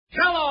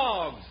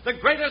the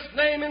greatest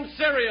name in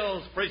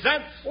cereals,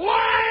 presents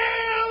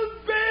Wild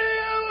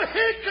Bill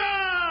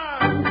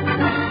Hickok!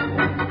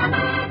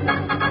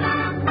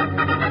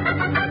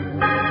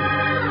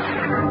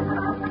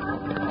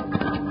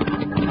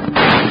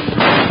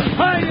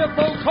 Hiya,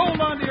 folks.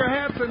 Hold on to your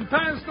hats and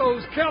pass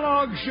those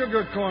Kellogg's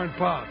Sugar Corn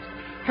Pops.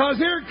 Because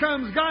here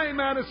comes Guy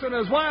Madison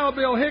as Wild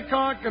Bill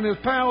Hickok and his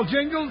pal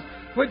Jingles,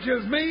 which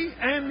is me,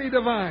 Andy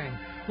Devine.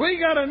 We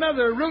got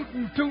another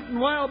rootin' tootin'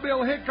 Wild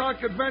Bill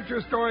Hickok adventure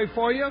story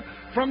for you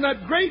from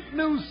that great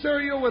new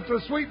cereal with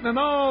the sweetening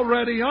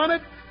already on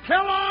it,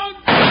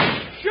 Kellogg's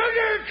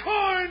Sugar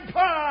Corn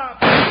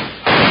Pops!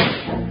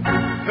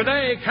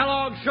 Today,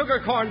 Kellogg's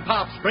Sugar Corn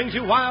Pops brings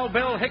you Wild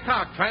Bill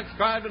Hickok,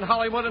 transcribed in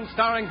Hollywood and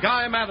starring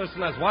Guy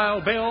Madison as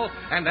Wild Bill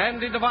and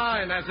Andy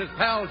Devine as his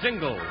pal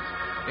Jingles.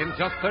 In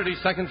just 30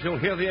 seconds, you'll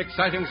hear the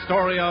exciting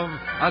story of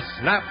A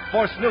Snap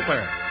for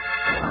Snooper.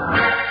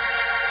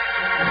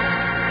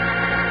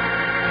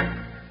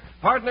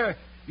 Partner,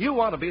 you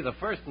want to be the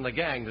first in the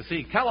gang to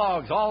see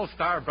Kellogg's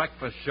All-Star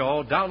Breakfast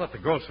Show down at the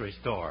grocery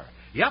store.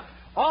 Yep,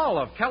 all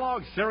of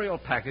Kellogg's cereal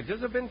packages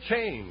have been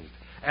changed,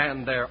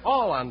 and they're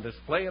all on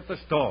display at the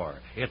store.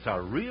 It's a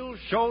real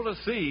show to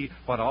see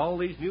what all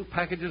these new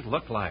packages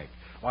look like.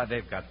 Why,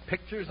 they've got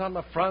pictures on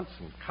the fronts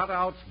and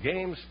cutouts,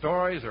 game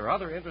stories, or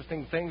other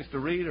interesting things to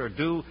read or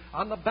do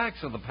on the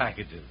backs of the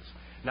packages.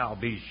 Now,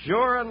 be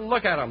sure and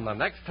look at them the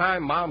next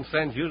time Mom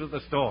sends you to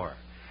the store.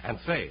 And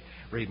say,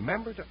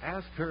 remember to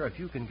ask her if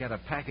you can get a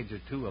package or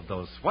two of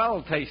those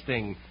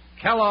swell-tasting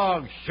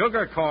Kellogg's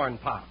Sugar Corn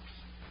Pops.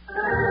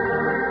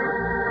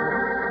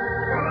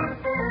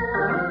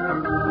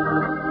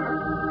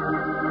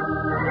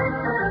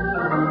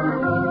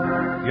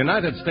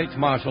 United States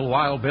Marshal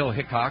Wild Bill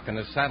Hickok and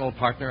his saddle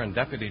partner and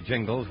Deputy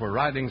Jingles were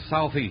riding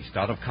southeast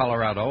out of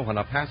Colorado when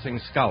a passing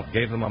scout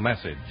gave them a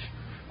message.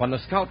 When the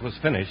scout was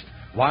finished,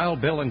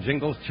 Wild Bill and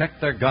Jingles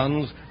checked their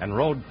guns and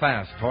rode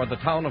fast toward the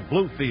town of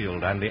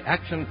Bluefield and the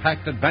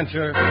action-packed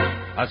adventure,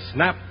 A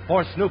Snap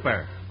for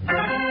Snooper.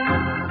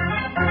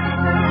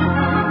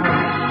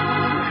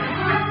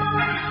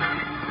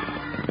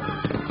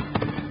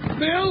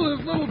 Bill,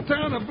 this little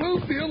town of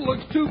Bluefield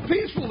looks too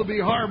peaceful to be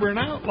harboring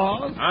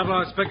outlaws.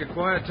 Outlaws pick a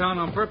quiet town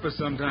on purpose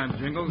sometimes,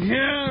 Jingles.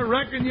 Yeah, I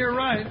reckon you're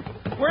right.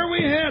 Where are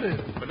we headed?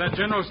 But that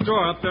general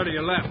store up there to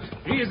your left.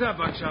 Ease up,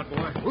 Buckshot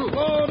boy. Ooh.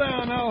 Slow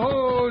down now,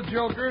 ho,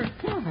 Joker.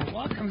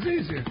 Walking's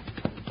easier.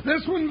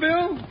 This one,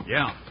 Bill?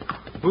 Yeah.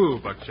 Ooh,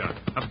 Buckshot.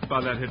 Up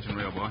by that hitching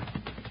rail, boy.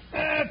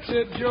 That's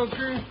it,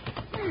 Joker.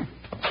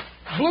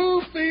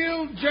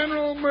 Bluefield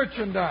General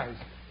Merchandise.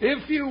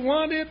 If you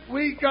want it,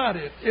 we got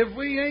it. If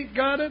we ain't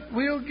got it,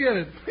 we'll get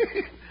it.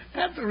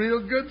 That's a real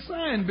good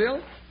sign,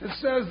 Bill. It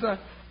says,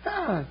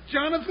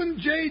 Jonathan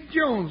J.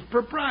 Jones,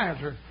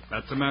 proprietor.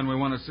 That's the man we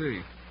want to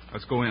see.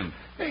 Let's go in.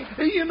 Hey,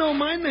 you know,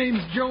 my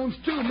name's Jones,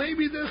 too.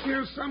 Maybe this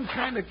here's some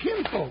kind of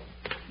kinfolk.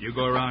 You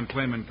go around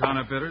claiming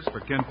counterfeiters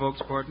for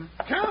kinfolk's partner?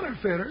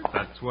 Counterfeiter?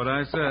 That's what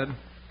I said.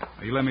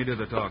 Now, you let me do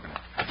the talking.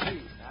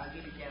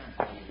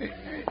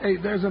 Hey,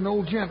 there's an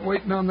old gent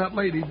waiting on that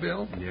lady,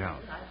 Bill. Yeah.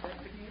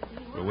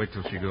 We'll wait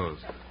till she goes.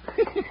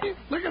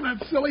 Look at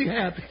that silly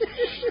hat.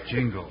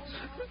 Jingles.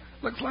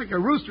 Looks like a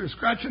rooster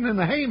scratching in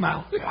the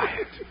haymow.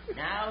 Quiet.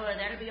 Now,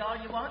 that'll be all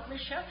you want, Miss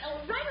Shucks? Oh,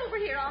 right over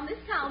here on this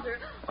counter.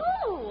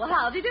 Oh,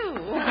 howdy do.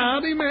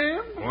 Howdy,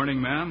 ma'am.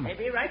 Morning, ma'am. I'll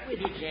be right with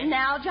you, Jen.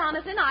 Now,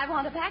 Jonathan, I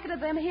want a packet of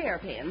them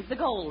hairpins, the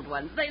gold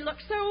ones. They look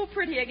so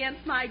pretty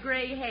against my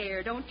gray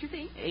hair, don't you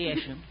think? Yes,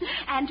 ma'am.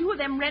 And 2 of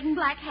them red and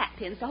black hat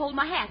pins to hold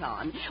my hat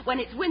on. When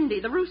it's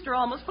windy, the rooster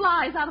almost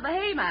flies out of the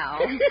haymow.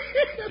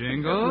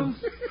 Jingles?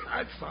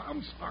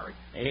 I'm sorry.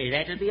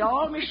 That'll be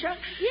all, Miss Shucks?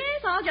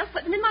 Yes, I'll just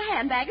put them in my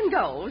handbag and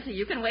go, so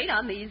you can wait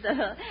on these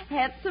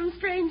handsome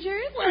strangers.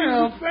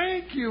 Well,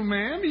 thank you,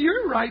 ma'am.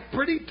 You're right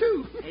pretty,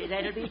 too.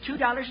 That'll be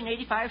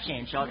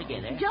 $2.85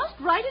 altogether. Just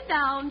write it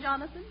down,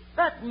 Jonathan.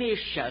 But, Miss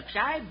Shucks,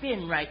 I've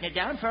been writing it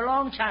down for a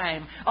long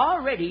time.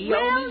 Already, you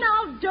owe Well, me...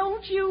 now,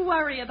 don't you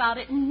worry about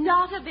it.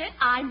 Not a bit.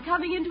 I'm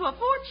coming into a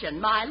fortune.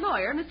 My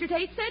lawyer, Mr.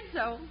 Tate, said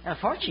so. A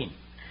fortune?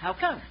 How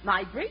come?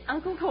 My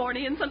great-uncle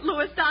Corny in St.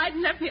 Louis died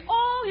and left me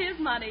all his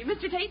money.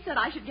 Mr. Tate said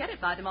I should get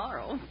it by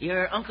tomorrow.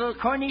 Your Uncle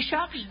Corny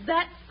Shucks?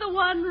 That's the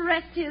one,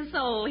 rest his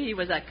soul. He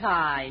was a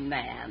kind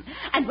man.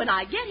 And when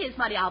I get his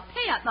money, I'll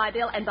pay out my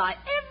bill and buy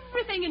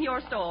everything in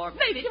your store.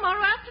 Maybe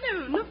tomorrow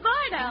afternoon.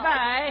 Bye now.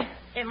 Bye.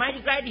 I'm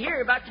mighty glad to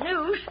hear about the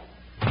news.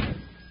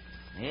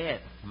 Yeah,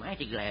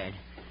 mighty glad.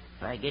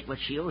 If I get what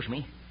she owes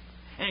me.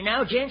 And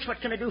now, gents,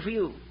 what can I do for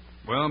you?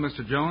 Well,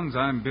 Mr. Jones,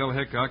 I'm Bill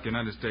Hickok,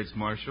 United States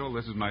Marshal.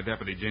 This is my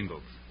deputy,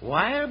 Jingles.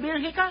 Wild Bill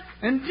Hickok?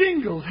 And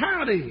Jingles,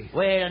 howdy.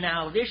 Well,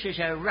 now, this is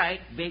a right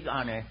big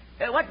honor.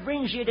 What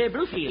brings you to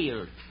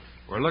Bluefield?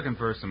 We're looking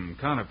for some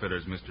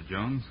counterfeiters, Mr.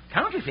 Jones.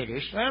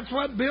 Counterfeiters? That's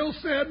what Bill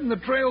said, and the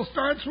trail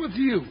starts with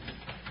you.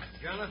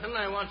 Jonathan,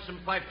 I want some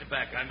pipe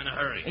tobacco. I'm in a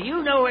hurry.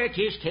 You know where it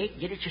is, Tate.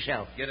 Get it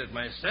yourself. Get it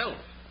myself.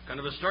 What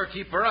kind of a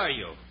storekeeper are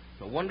you?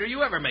 No wonder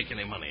you ever make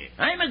any money.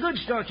 I'm a good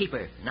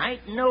storekeeper, and I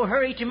ain't in no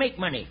hurry to make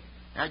money.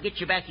 I'll get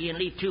you back here and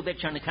leave 2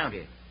 bits on the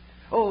counter.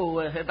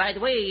 Oh, by the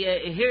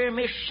way, here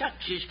Miss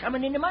Shucks is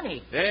coming into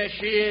money. There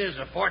she is,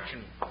 a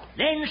fortune.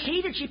 Then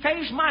see that she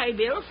pays my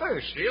bill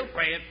first. She'll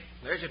pay it.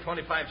 There's your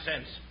 25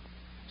 cents.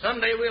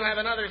 Someday we'll have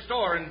another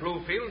store in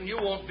Bluefield, and you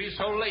won't be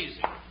so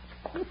lazy.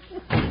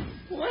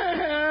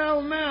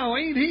 Well, now,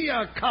 ain't he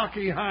a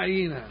cocky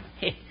hyena?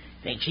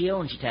 Thinks he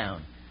owns the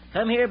town.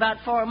 Come here about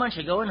 4 months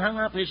ago and hung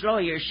up his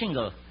lawyer's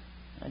shingle.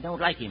 I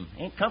don't like him.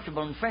 Ain't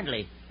comfortable and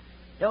friendly.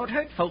 Don't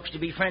hurt folks to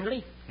be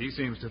friendly. He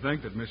seems to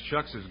think that Miss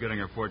Shucks is getting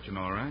her fortune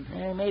all right.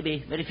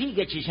 Maybe. But if he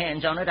gets his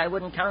hands on it, I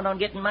wouldn't count on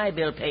getting my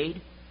bill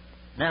paid.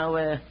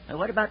 Now,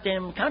 what about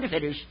them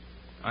counterfeiters?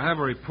 I have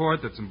a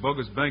report that some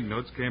bogus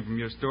banknotes came from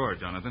your store,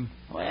 Jonathan.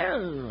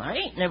 Well, I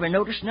ain't never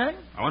noticed none.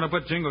 I want to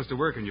put Jingles to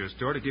work in your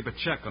store to keep a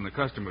check on the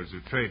customers who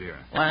trade here.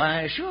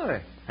 Why,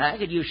 sure. I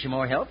could use some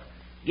more help.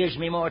 Gives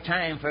me more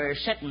time for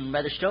sitting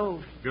by the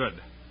stove. Good.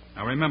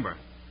 Now remember,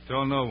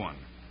 tell no one.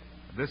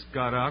 If this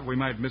got out, we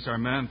might miss our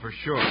man for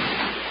sure.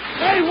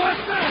 Hey, what's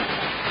that?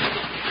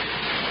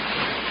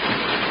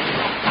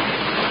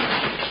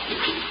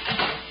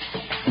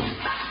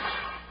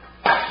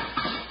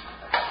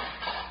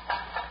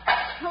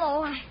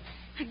 Hello, I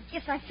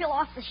guess I fell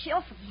off the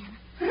shelf again.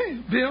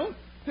 Hey, Bill,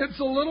 it's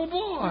a little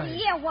boy.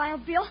 Yeah,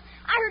 Wild Bill.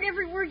 I heard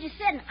every word you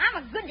said, and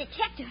I'm a good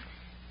detective.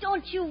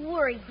 Don't you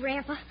worry,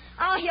 Grandpa.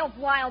 I'll help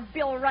Wild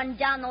Bill run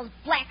down those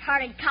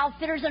black-hearted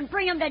cowfitters and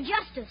bring them to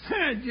justice.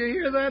 Did you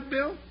hear that,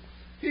 Bill?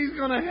 He's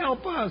going to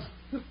help us.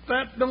 If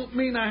that don't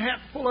mean a hat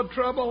full of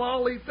trouble,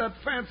 I'll eat that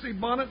fancy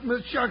bonnet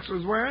Miss Shucks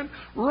was wearing,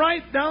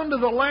 right down to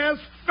the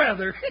last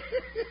feather.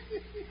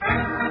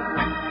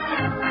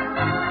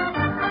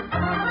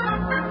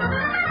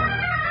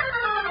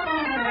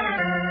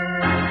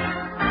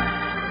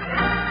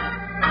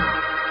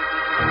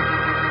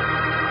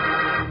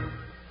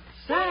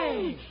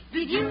 Say,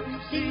 did you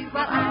see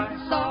what I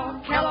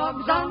saw?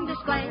 Kellogg's on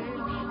display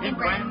in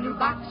brand new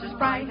boxes,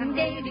 bright and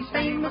gay. These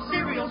famous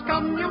cereals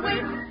come your way.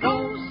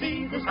 Go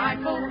see this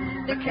eyeful.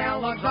 The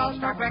Kellogg's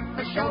All-Star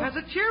Breakfast Show has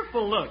a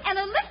cheerful look And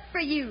a lift for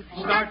you.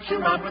 Start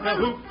you out with a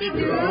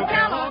hoop-de-doo.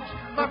 Kellogg's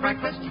for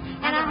breakfast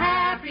and a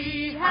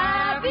happy,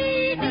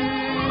 happy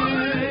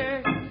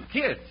day.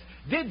 Kids,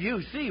 did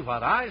you see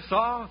what I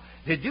saw?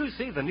 Did you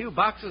see the new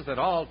boxes that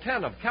all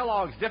 10 of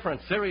Kellogg's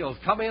different cereals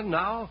come in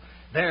now?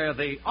 They're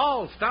the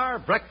All-Star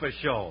Breakfast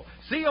Show.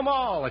 See them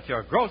all at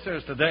your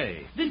grocer's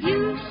today. Did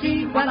you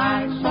see what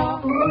I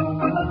saw?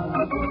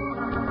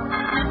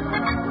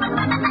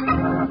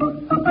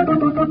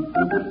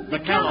 The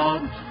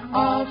Kellogg's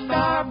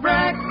All-Star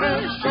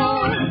Breakfast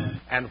Show.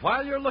 And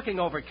while you're looking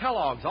over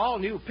Kellogg's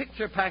all-new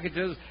picture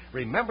packages,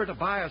 remember to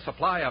buy a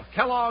supply of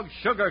Kellogg's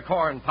Sugar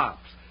Corn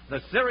Pops,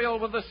 the cereal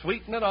with the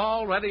sweetening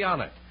already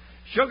on it.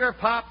 Sugar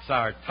Pops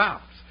are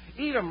tops.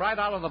 Eat them right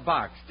out of the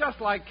box,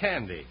 just like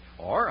candy,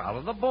 or out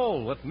of the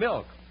bowl with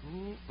milk.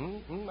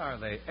 Are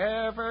they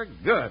ever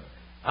good?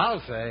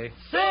 I'll say.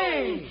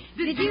 Say,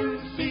 did you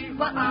see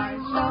what I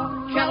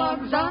saw?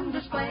 Kellogg's on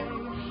display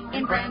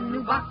in brand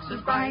new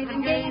boxes, bright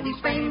and gay.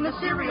 These famous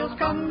cereals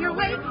come your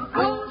way.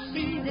 Go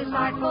see this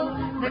eyeful.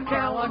 The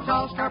Kellogg's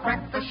All-Star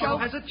Breakfast Show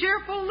has a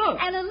cheerful look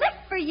And a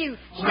lift for you.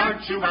 Start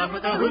you out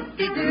with a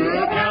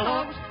hoop-de-doo.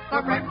 Kellogg's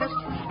for breakfast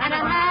and a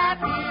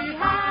happy,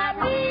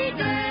 happy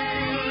day.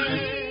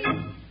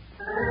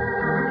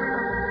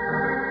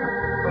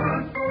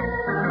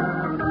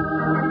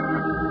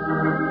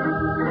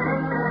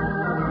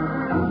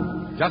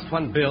 Just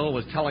when Bill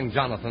was telling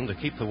Jonathan to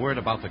keep the word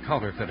about the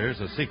counterfeiters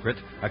a secret,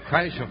 a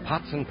crash of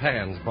pots and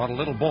pans brought a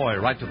little boy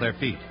right to their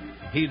feet.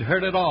 He'd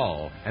heard it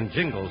all, and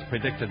Jingles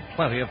predicted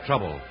plenty of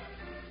trouble.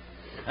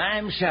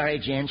 I'm sorry,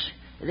 gents.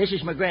 This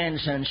is my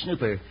grandson,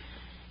 Snooper.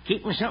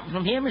 Keeping something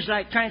from him is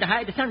like trying to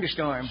hide a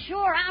thunderstorm.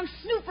 Sure, I'm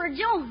Snooper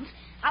Jones.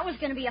 I was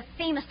going to be a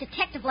famous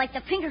detective like the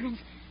Pinkertons,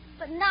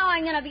 but now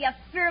I'm going to be a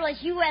fearless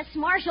U.S.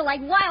 Marshal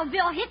like Wild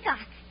Bill Hickok.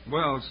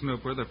 Well,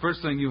 Snooper, the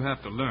first thing you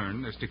have to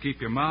learn is to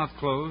keep your mouth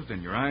closed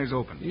and your eyes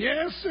open.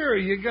 Yes, sir.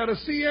 You got to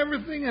see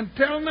everything and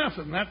tell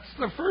nothing. That's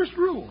the first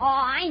rule. Oh,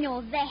 I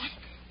know that.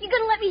 You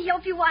going to let me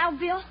help you, Wild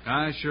Bill?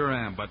 I sure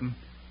am, Button.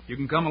 You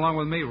can come along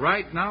with me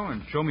right now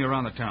and show me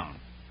around the town.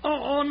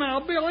 Oh,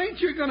 now, Bill, ain't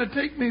you going to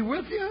take me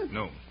with you?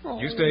 No. Oh.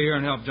 You stay here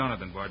and help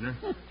Jonathan, partner.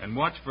 And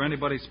watch for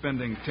anybody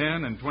spending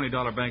 $10 and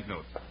 $20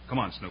 banknotes. Come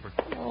on, Snooper.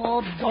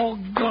 Oh,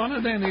 doggone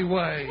it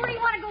anyway. Where do you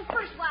want to go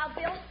first, Wild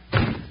Bill?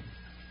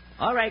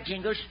 All right,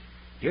 Jingles.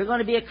 If you're going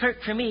to be a clerk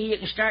for me, you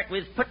can start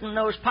with putting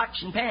those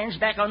pots and pans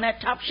back on that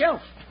top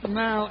shelf.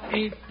 Now,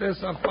 ain't this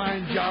a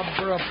fine job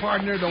for a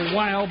partner to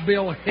Wild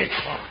Bill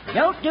Hickok?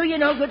 Don't do you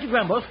no good to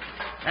grumble.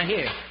 Now,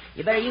 here,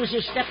 you better use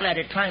this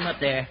stepladder to climb up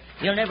there.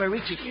 You'll never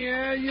reach it.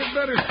 Yeah, you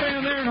better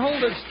stand there and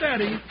hold it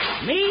steady.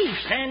 Me?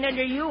 Stand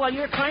under you while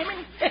you're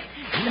climbing?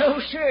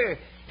 No, sir.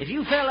 If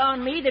you fell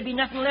on me, there'd be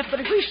nothing left but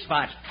a grease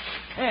spot.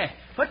 There,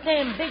 put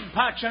them big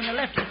pots on the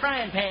left of the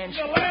frying pans.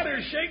 The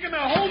ladder's shaking.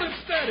 Now hold it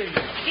steady.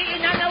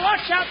 Now,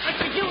 watch out what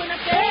you're doing up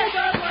there. Hold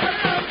that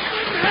ladder up.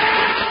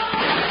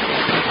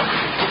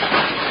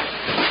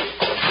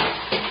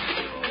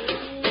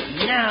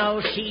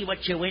 Now, see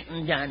what you went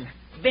and done.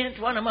 bent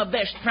one of my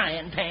best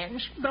frying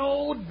pans.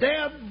 No,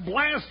 Dad,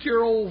 blast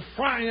your old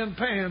frying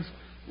pans.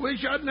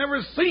 Wish I'd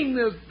never seen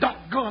this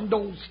doggone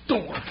old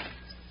store.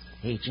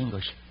 Hey,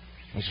 Jingles,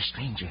 there's a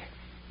stranger.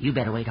 You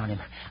better wait on him.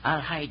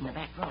 I'll hide in the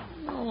back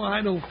room. Oh,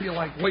 I don't feel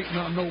like waiting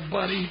on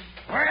nobody.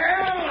 Well,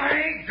 I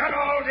ain't got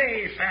all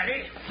day,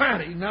 Fatty.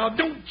 Fatty, now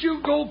don't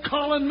you go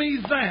calling me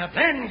that.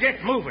 Then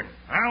get moving.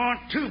 I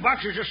want 2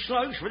 boxes of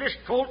slugs for this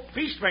Colt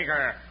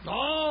Peacemaker.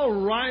 All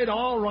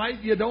right.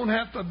 You don't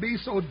have to be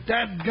so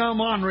dadgum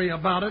ornery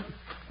about it.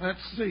 Let's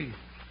see.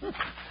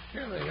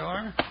 Here they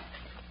are.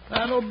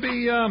 That'll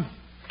be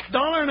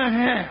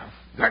 $1.50.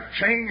 Got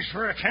change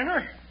for a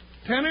tenner?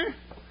 Tenner?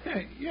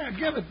 Hey, yeah,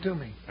 give it to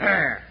me.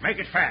 There, make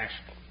it fast.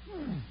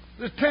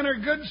 Is tenner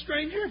good,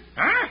 stranger?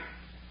 Huh?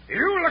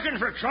 You looking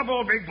for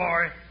trouble, big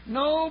boy?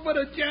 No, but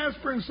a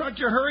Jasper in such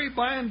a hurry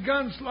buying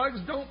gun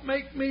slugs don't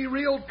make me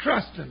real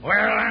trusting. Well,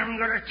 I'm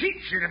going to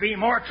teach you to be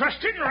more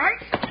trusting,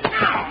 right?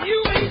 Now!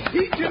 You ain't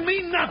teaching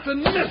me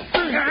nothing, mister.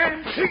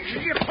 I'm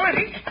teaching you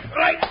plenty,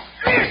 like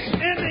this.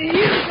 And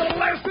here's a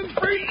lesson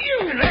for you.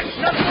 And that's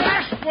the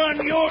last one,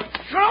 you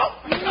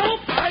trout.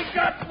 Nope, I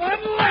got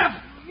one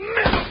left,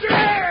 mister.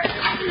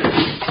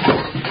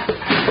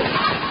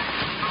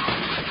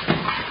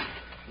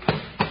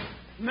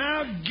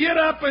 Now get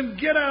up and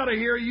get out of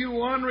here, you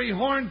ornery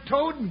horned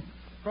toad. And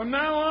from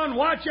now on,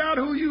 watch out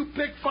who you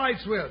pick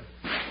fights with.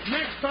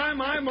 Next time,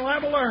 I'm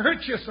liable to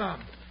hurt you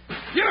some.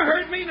 You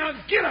heard me, now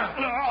get out.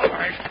 All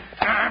right,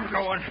 I'm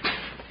going.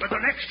 But the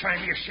next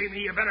time you see me,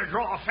 you better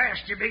draw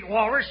fast, you big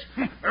walrus,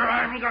 or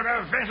I'm going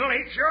to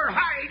ventilate your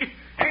hide.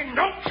 And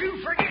don't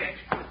you forget it.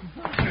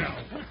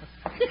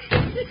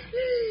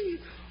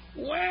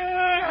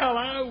 Well,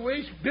 I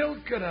wish Bill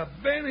could have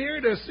been here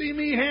to see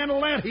me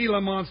handle that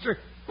Gila monster.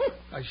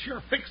 I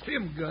sure fixed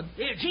him good.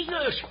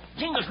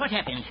 Jingles, what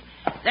happened?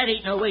 That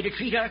ain't no way to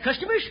treat our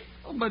customers.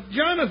 Oh, but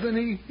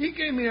Jonathan, he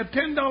gave me a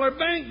 $10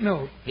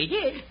 banknote. He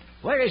did?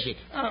 Where is it?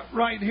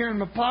 Right here in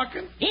my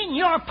pocket. In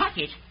your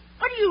pocket?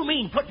 What do you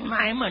mean, putting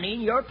my money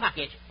in your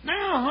pocket?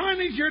 Now,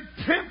 harness your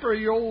temper,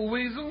 you old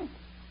weasel.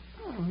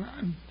 Oh,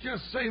 I'm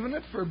just saving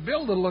it for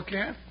Bill to look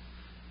at.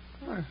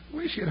 I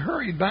wish you'd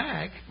hurry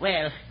back.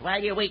 Well,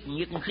 while you're waiting,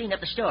 you can clean up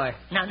the store.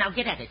 Now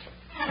get at it.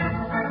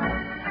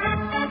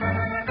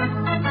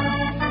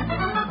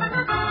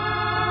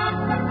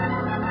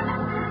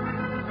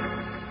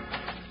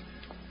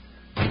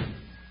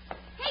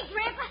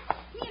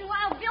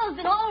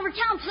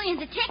 Town playing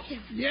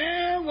detective.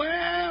 Yeah,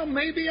 well,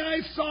 maybe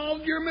I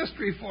solved your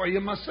mystery for you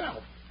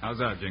myself. How's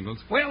that,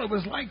 Jingles? Well, it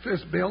was like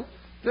this, Bill.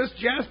 This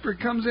Jasper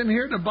comes in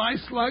here to buy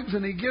slugs,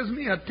 and he gives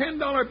me a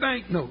 $10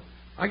 banknote.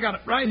 I got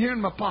it right here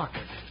in my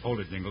pocket. Hold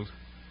it, Jingles.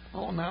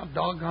 Oh, now,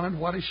 doggone it,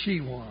 what does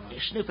she want?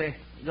 Snooper,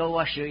 go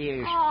wash your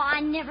ears. Oh, I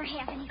never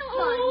have any fun.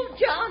 Oh,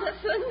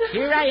 Jonathan.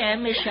 Here I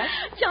am, Miss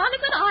Shucks.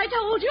 Jonathan, I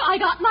told you I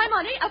got my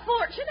money, a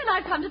fortune, and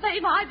I've come to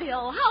pay my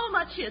bill. How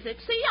much is it?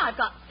 See, I've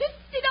got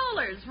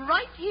 $50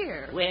 right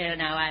here. Well,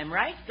 now, I'm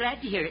right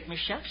glad to hear it, Miss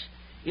Shucks.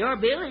 Your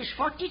bill is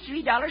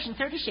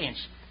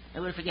 $43.30. I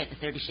will forget the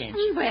 30 cents.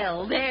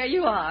 Well, there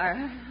you are.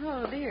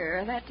 Oh,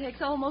 dear, that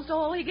takes almost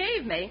all he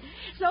gave me.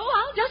 So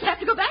I'll just have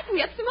to go back and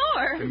get some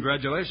more.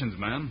 Congratulations,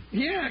 ma'am.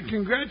 Yeah,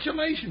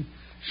 congratulations.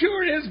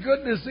 Sure is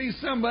good to see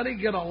somebody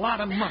get a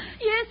lot of money.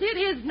 Yes, it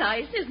is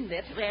nice, isn't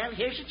it? Well,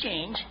 here's your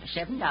change,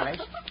 $7.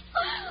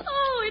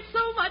 Oh, it's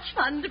so much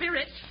fun to be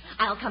rich.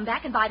 I'll come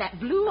back and buy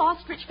that blue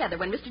ostrich feather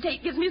when Mr.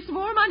 Tate gives me some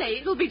more money.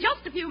 It'll be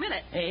just a few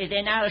minutes.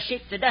 Then I'll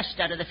shake the dust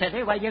out of the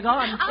feather while you're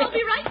gone. I'll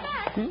be right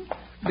back.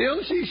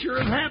 Bill, she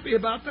sure is happy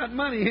about that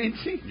money, ain't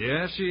she?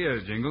 Yeah, she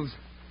is, Jingles.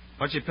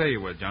 What'd she pay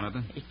you with,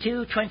 Jonathan?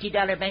 2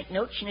 $20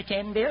 banknotes and a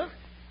 10 bill.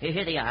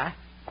 Here they are.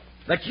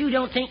 But you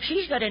don't think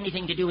she's got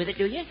anything to do with it,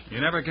 do you? You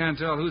never can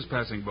tell who's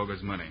passing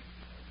Boga's money.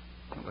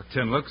 Well, the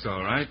 10 looks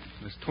all right.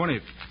 There's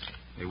 20.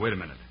 Hey, wait a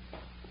minute.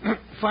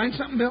 Find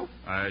something, Bill?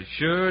 I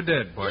sure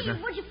did, partner.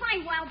 What'd you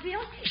find, Wild Bill?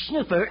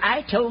 Snooper,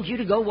 I told you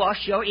to go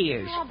wash your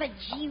ears. Oh, but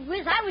gee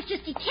whiz, I was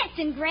just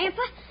detecting,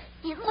 Grandpa.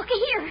 And looky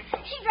here.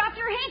 She dropped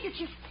her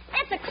handkerchief.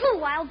 That's a clue,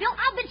 Wild Bill.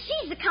 I'll bet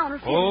she's the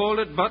counterfeiter. Hold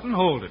it, Button,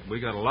 hold it. We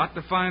got a lot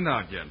to find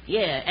out yet.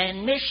 Yeah,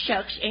 and Miss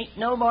Shucks ain't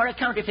no more a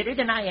counterfeiter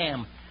than I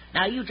am.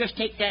 Now, you just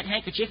take that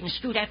handkerchief and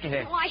scoot after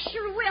her. Oh, I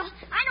sure will.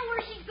 I know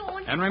where she's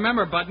going. And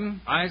remember,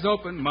 Button, eyes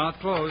open, mouth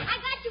closed. I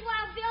got you,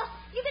 Wild Bill.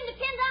 You can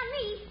depend on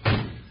me.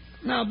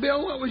 Now,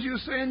 Bill, what was you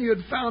saying you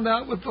had found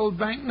out with those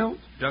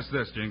banknotes? Just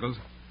this, Jingles.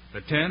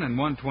 The 10 and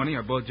 120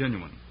 are both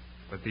genuine.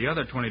 But the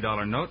other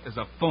 $20 note is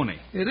a phony.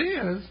 It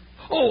is?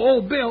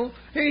 Oh, Bill.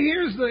 Hey,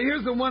 here's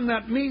the one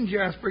that mean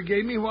Jasper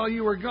gave me while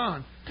you were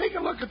gone. Take a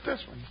look at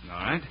this one. All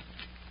right.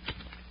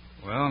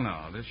 Well,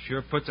 now, this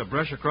sure puts a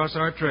brush across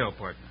our trail,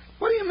 partner.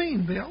 What do you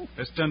mean, Bill?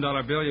 This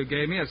 $10 bill you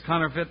gave me is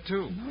counterfeit,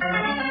 too.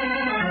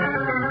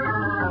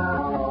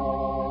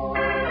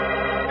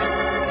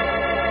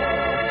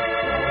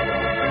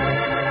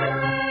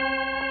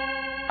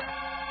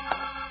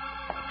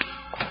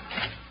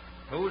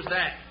 Who's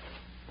that?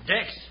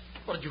 Dex,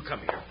 what did you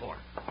come here for?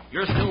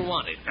 You're still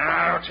wanted.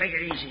 Now, take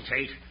it easy,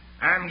 Tate.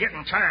 I'm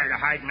getting tired of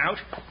hiding out.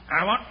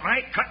 I want my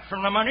cut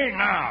from the money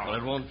now. Well,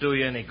 it won't do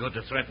you any good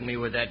to threaten me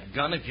with that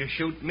gun. If you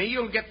shoot me,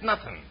 you'll get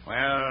nothing. Well,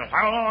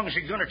 how long is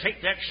it going to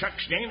take that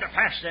suck's name to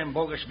pass them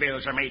bogus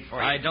bills I made for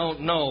you? I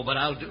don't know, but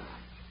I'll do...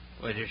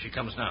 Wait, here she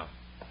comes now.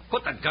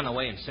 Put that gun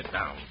away and sit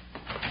down.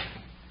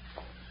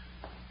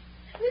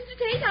 Mr.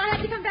 Tate, I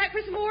have to come back for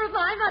some more of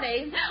my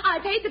money. I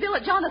paid the bill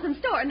at Jonathan's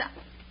store. And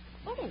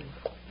oh,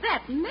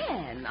 that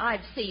man.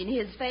 I've seen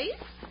his face.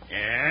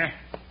 Yeah?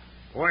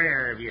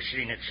 Where have you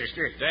seen it,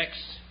 sister? Dex,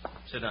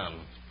 sit down.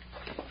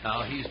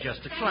 Now, he's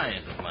just a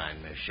client of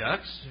mine, Miss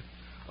Shucks.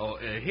 Oh,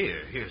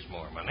 here's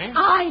more money.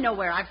 I know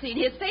where I've seen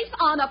his face.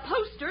 On a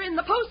poster in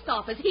the post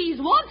office. He's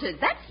wanted.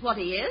 That's what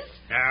he is.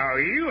 Now,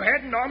 you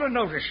hadn't ought to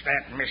notice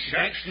that, Miss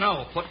Dex, Shucks.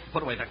 no.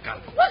 Put away that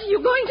gun. What are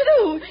you going to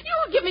do?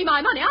 You'll give me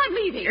my money. I'm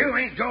leaving. You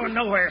ain't going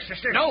nowhere,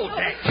 sister. No,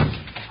 Dex.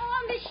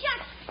 Oh, Miss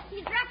Shucks,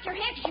 you dropped your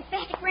handkerchief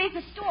back at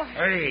Grandpa's store.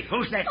 Hey,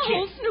 who's that Oh,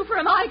 kid? Snooper,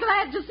 am I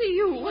glad to see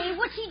you. Hey,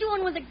 what's he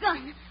doing with a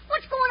gun?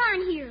 What's going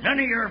on here? None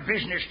of your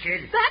business,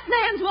 kid. That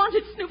man's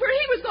wanted, Snooper.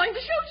 He was going to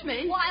shoot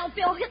me. Wild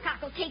Bill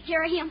Hickok will take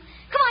care of him.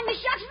 Come on, Miss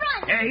Shucks,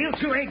 run. Hey, you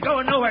two ain't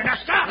going nowhere. Now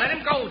stop. Let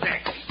him go,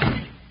 Dex.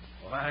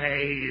 Why,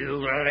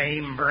 you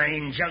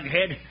lame-brained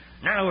jughead.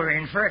 Now we're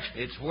in for it.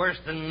 It's worse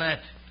than that.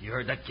 You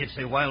heard that kid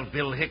say Wild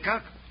Bill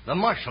Hickok? The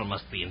marshal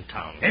must be in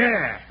town.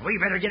 Yeah, we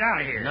better get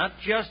out of here. Not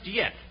just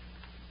yet.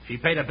 She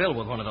paid a bill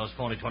with one of those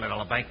phony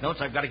 $20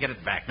 banknotes. I've got to get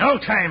it back. No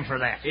time for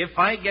that. If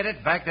I get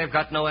it back, they've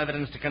got no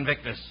evidence to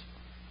convict us.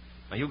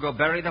 Now, you go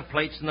bury the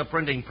plates in the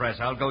printing press.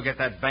 I'll go get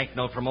that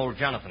banknote from old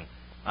Jonathan.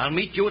 I'll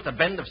meet you at the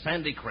bend of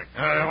Sandy Creek.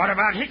 What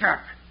about Hickok?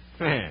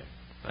 If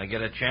I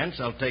get a chance,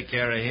 I'll take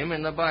care of him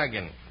in the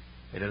bargain.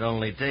 It'd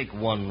only take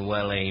one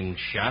well-aimed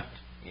shot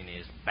in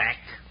his back.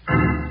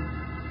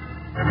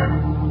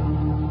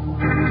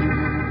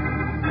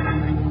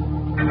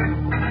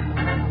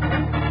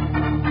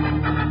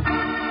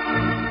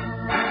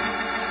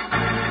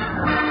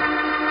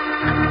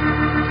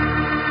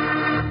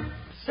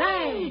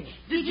 Say,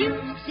 did you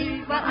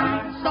see what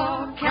I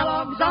saw?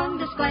 Kellogg's on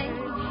display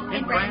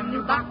in brand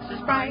new boxes,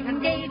 bright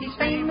and gay. These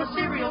famous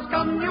cereals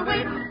come your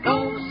way.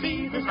 Go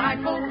see this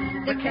eyeful.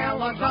 The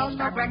Kellogg's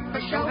All-Star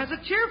Breakfast Show has a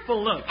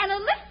cheerful look. And a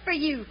lift for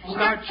you.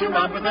 Start you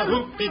out with a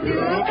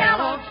hoopty-doo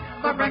Kellogg's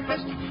for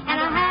breakfast and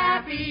a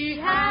happy,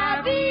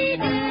 happy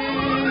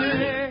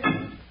day.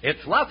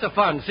 It's lots of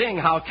fun seeing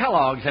how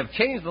Kellogg's have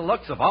changed the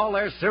looks of all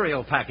their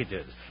cereal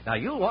packages. Now,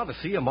 you'll want to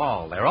see them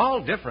all. They're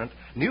all different.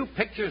 New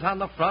pictures on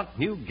the front,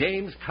 new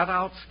games,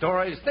 cutouts,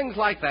 stories, things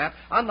like that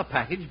on the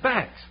package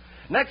backs.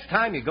 Next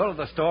time you go to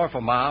the store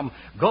for Mom,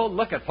 go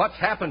look at what's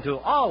happened to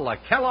all the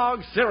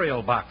Kellogg's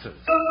cereal boxes.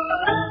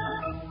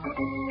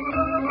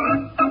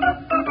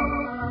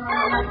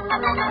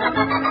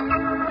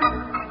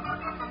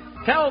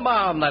 Tell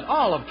Mom that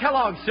all of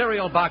Kellogg's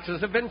cereal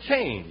boxes have been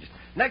changed.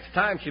 Next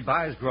time she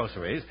buys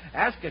groceries,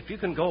 ask if you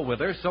can go with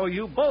her so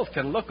you both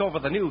can look over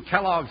the new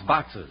Kellogg's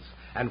boxes.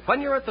 And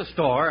when you're at the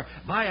store,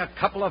 buy a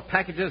couple of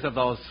packages of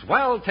those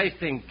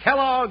swell-tasting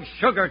Kellogg's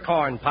Sugar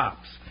Corn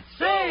Pops.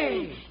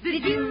 Say,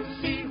 did you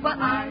see what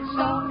I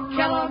saw?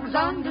 Kellogg's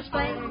on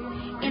display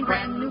in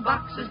brand new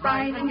boxes,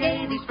 bright and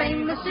gay. These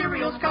famous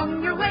cereals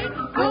come your way.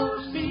 Go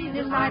see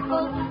this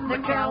eyeful.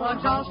 The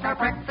Kellogg's All-Star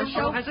Breakfast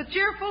Show has a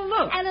cheerful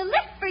look. And a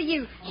lift for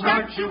you.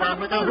 Start you out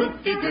with a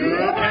hoopty-doo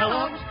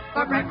Kellogg's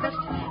for breakfast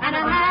and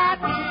a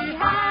happy,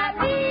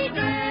 happy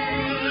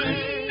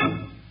day.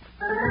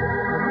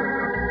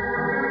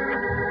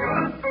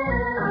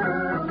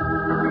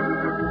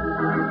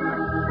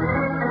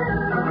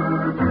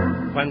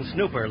 When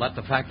Snooper let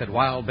the fact that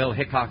Wild Bill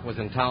Hickok was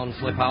in town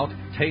slip out,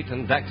 Tate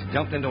and Dex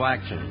jumped into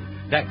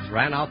action. Dex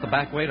ran out the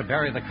back way to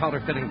bury the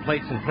counterfeiting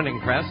plates and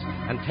printing press,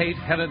 and Tate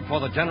headed for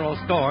the general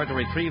store to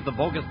retrieve the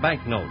bogus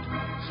banknote.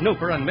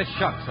 Snooper and Miss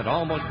Shucks had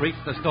almost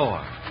reached the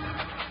store.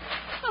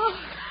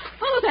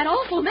 Oh, that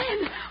awful man.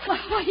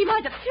 Why, he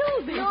might have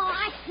killed me. No,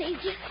 I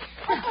saved you.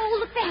 Oh,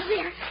 look back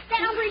there.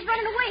 That hombre is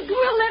running away.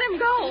 We'll let him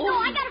go. No,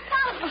 I gotta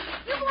follow him.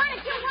 You go on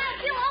until Wild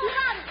Bill all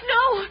about it.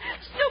 No,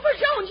 Snooper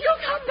Jones,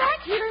 you'll come back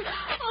here.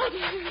 Oh,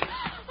 dear.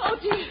 Oh,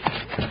 dear.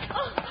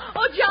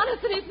 Oh,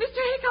 Jonathan, is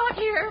Mr. Hickok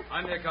here?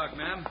 I'm Hickok,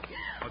 ma'am.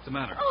 What's the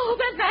matter? Oh,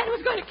 that man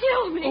was going to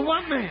kill me. Oh,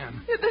 what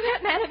man?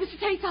 That man at Mr.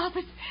 Tate's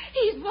office.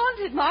 He's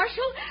wanted,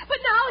 Marshal, but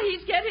now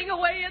he's getting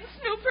away and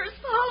Snooper's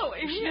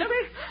following him.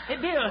 Hey,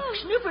 Bill,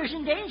 Snooper's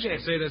in danger. You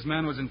say this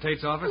man was in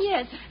Tate's office?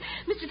 Yes.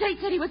 Mr. Tate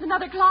said he was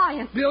another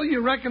client. Bill,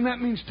 you reckon that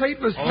means Tate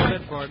was... Hold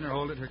it, partner,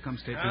 hold it. Here comes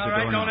Tate through All the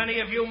right, door don't now. any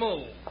of you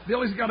move.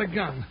 Billy's got a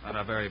gun. Not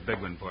a very big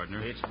one,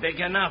 partner. It's big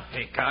enough,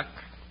 Hickok.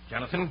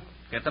 Jonathan,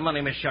 get the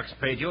money Miss Shucks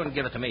paid you and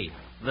give it to me.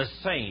 The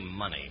same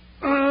money.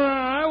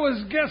 I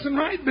was guessing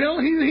right, Bill.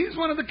 He's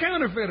one of the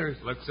counterfeiters.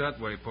 Looks that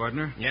way,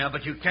 partner. Yeah,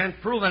 but you can't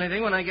prove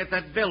anything when I get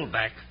that bill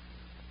back.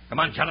 Come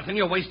on, Jonathan,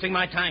 you're wasting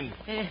my time.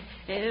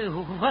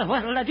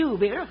 What'll I do,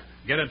 Bill?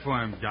 Get it for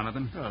him,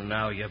 Jonathan. Well,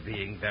 now you're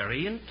being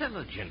very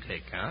intelligent,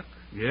 Hickok.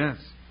 Yes.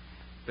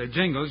 Say,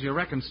 Jingles, you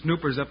reckon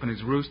Snooper's up in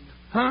his roost?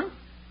 Huh?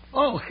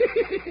 Oh,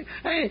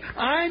 hey,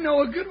 I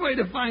know a good way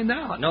to find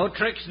out. No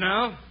tricks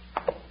now.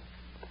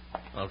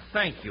 Well,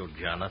 thank you,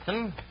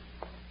 Jonathan.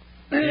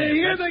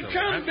 Here they that's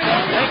come, all right. Bill.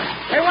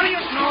 Hey, what do you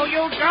know?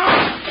 You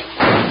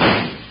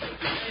don't.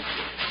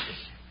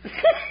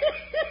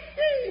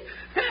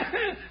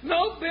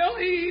 No, Bill,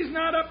 he's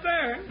not up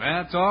there.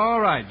 That's all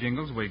right,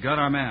 Jingles. We got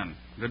our man.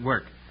 Good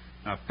work.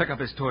 Now, pick up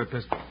his toy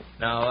pistol.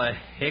 Now,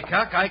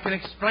 Hickok, I can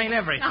explain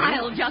everything.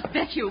 I'll just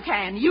bet you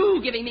can.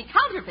 You giving me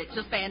counterfeits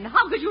to spend.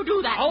 How could you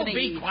do that Oh, to me?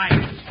 be quiet.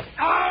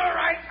 All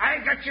right,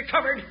 I got you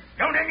covered.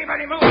 Don't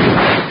anybody move.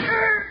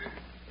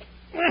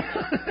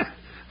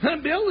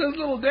 Bill, this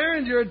little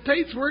Derringer at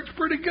Tate's works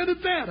pretty good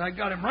at that. I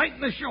got him right in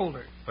the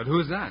shoulder. But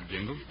who's that,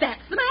 Jingles?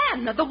 That's the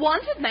man, the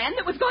wanted man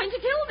that was going to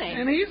kill me.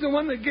 And he's the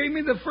one that gave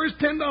me the first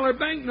 $10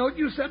 banknote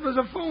you said was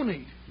a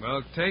phony.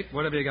 Well, Tate,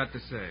 what have you got to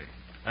say?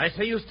 I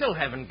say you still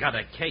haven't got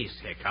a case,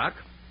 Hickok.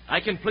 I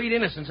can plead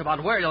innocence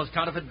about where those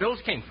counterfeit bills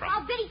came from.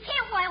 I'll bet he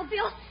can't, Wild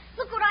Bill.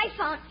 Look what I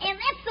found. And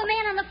that's the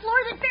man on the floor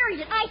that buried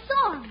it. I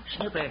saw him.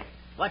 Snooper,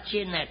 what's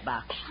in that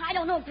box? I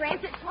don't know,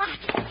 Gramps. It's locked,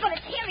 but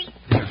it's heavy.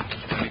 Here,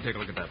 let me take a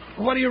look at that.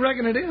 What do you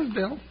reckon it is,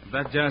 Bill? If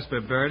that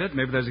Jasper buried it,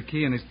 maybe there's a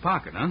key in his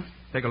pocket, huh?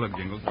 Take a look,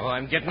 Jingles. Oh,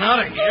 I'm getting out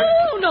of here.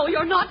 Oh, no,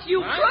 you're not, you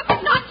crook.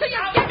 Not till you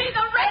give me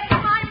the rest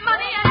of my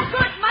money and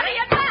good money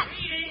at that.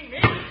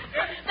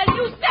 Then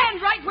you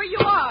stand right where you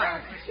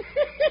are.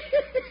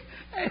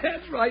 Hey,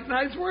 that's right.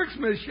 Nice works,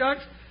 Miss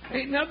Shucks.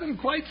 Ain't nothing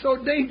quite so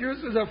dangerous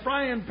as a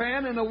frying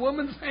pan in a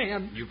woman's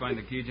hand. You find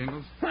the key,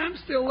 Jingles? I'm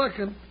still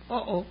looking.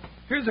 Uh-oh.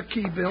 Here's a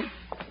key, Bill.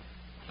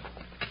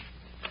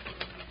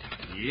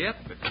 Yep,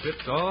 it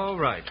fits all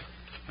right.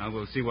 Now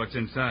we'll see what's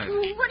inside.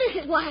 What is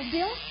it, Wild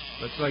Bill?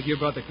 Looks like you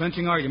brought the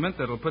clinching argument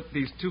that'll put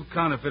these two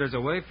counterfeiters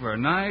away for a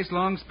nice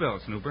long spell,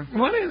 Snooper.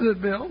 What is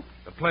it, Bill?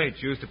 The plates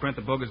used to print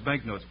the bogus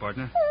banknotes,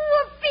 partner.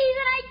 Whoopee,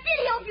 that I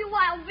did help you,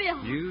 Wild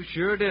Bill. You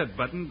sure did,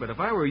 Button, but if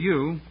I were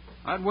you,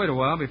 I'd wait a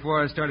while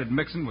before I started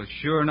mixing with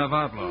sure enough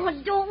outlaws.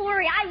 Oh, don't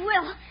worry, I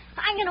will.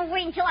 I'm going to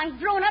wait until I'm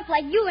grown up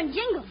like you and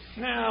Jingles.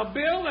 Now,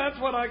 Bill, that's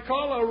what I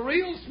call a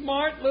real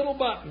smart little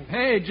button.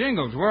 Hey,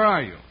 Jingles, where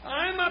are you?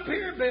 I'm up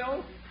here,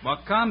 Bill. Well,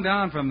 calm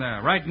down from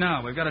there. Right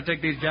now, we've got to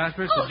take these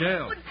Jaspers to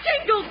jail. Oh,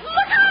 Jingles,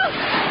 look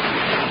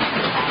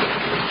out!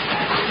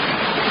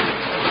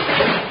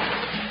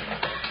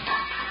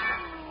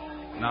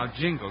 Now,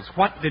 Jingles,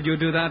 what did you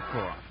do that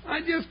for?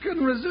 I just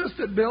couldn't resist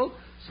it, Bill.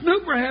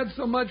 Snooper had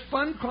so much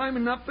fun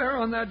climbing up there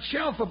on that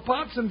shelf of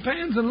pots and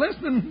pans and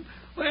listening.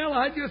 Well,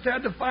 I just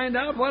had to find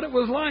out what it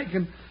was like.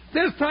 And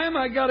this time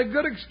I got a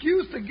good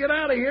excuse to get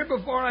out of here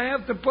before I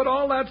have to put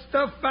all that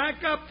stuff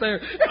back up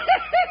there.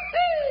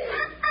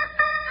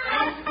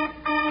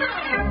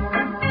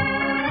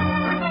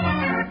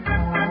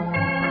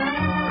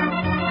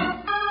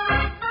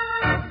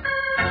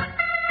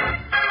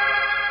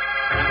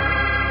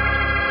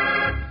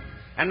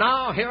 And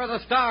now, here are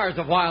the stars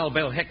of Wild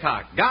Bill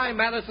Hickok, Guy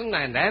Madison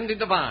and Andy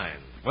Devine.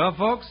 Well,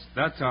 folks,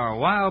 that's our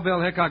Wild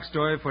Bill Hickok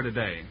story for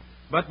today.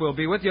 But we'll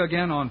be with you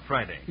again on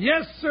Friday.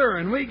 Yes, sir,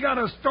 and we got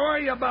a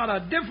story about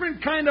a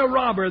different kind of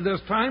robber this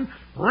time.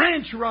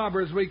 Ranch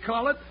robbers, we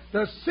call it.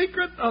 The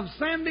Secret of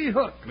Sandy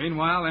Hook.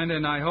 Meanwhile, Andy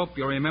and I hope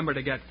you'll remember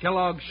to get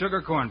Kellogg's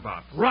Sugar Corn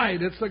Pops.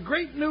 Right, it's a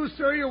great new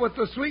cereal with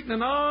the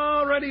sweetening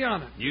already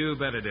on it. You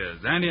bet it is.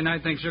 Andy and I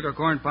think Sugar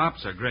Corn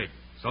Pops are great.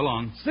 So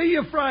long. See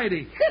you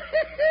Friday.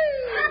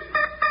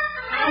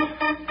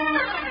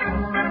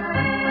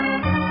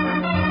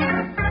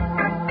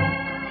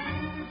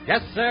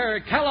 Yes,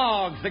 sir,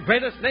 Kellogg's, the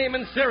greatest name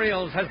in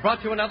cereals, has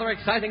brought you another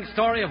exciting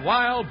story of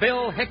Wild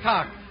Bill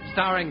Hickok,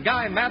 starring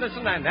Guy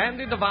Madison and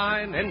Andy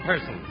Devine in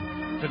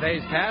person.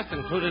 Today's cast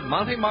included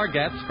Monty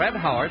Margetts, Fred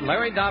Howard,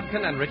 Larry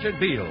Dobkin, and Richard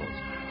Beals.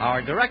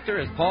 Our director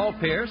is Paul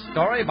Pierce,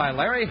 story by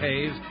Larry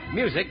Hayes,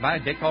 music by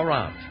Dick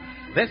Orange.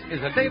 This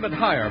is a David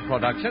Heyer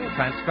production,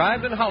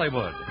 transcribed in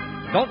Hollywood.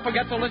 Don't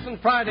forget to listen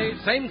Friday,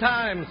 same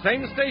time,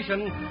 same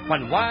station,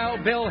 when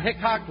Wild Bill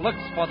Hickok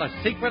looks for the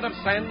secret of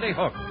Sandy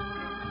Hook.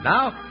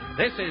 Now,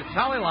 this is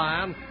Charlie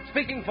Lyon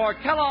speaking for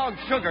Kellogg's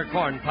Sugar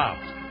Corn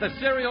Pops, the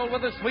cereal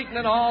with the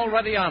sweetening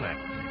already on it.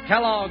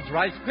 Kellogg's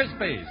Rice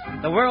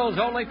Krispies, the world's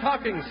only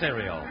talking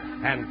cereal.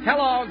 And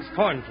Kellogg's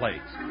Corn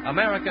Flakes,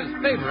 America's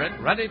favorite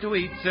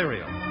ready-to-eat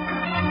cereal.